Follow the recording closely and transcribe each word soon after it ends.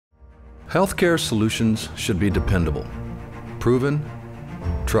Healthcare solutions should be dependable, proven,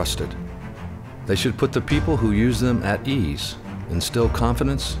 trusted. They should put the people who use them at ease, instill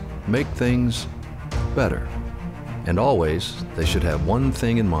confidence, make things better. And always, they should have one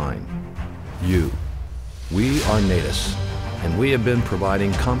thing in mind: you. We are Natus, and we have been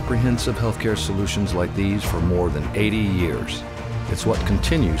providing comprehensive healthcare solutions like these for more than 80 years. It's what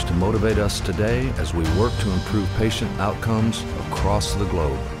continues to motivate us today as we work to improve patient outcomes across the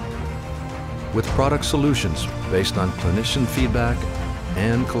globe. With product solutions based on clinician feedback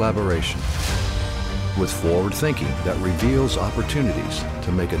and collaboration. With forward thinking that reveals opportunities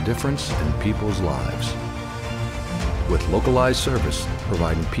to make a difference in people's lives. With localized service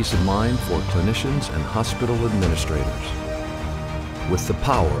providing peace of mind for clinicians and hospital administrators. With the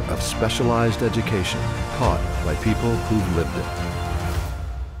power of specialized education taught by people who've lived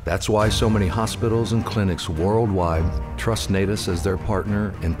it. That's why so many hospitals and clinics worldwide trust Natus as their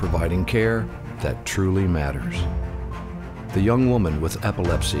partner in providing care that truly matters. The young woman with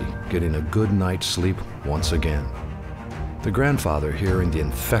epilepsy getting a good night's sleep once again. The grandfather hearing the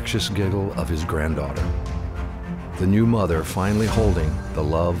infectious giggle of his granddaughter. The new mother finally holding the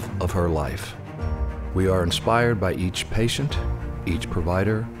love of her life. We are inspired by each patient, each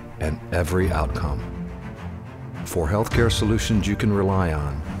provider, and every outcome. For healthcare solutions you can rely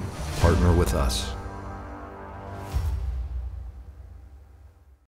on, partner with us.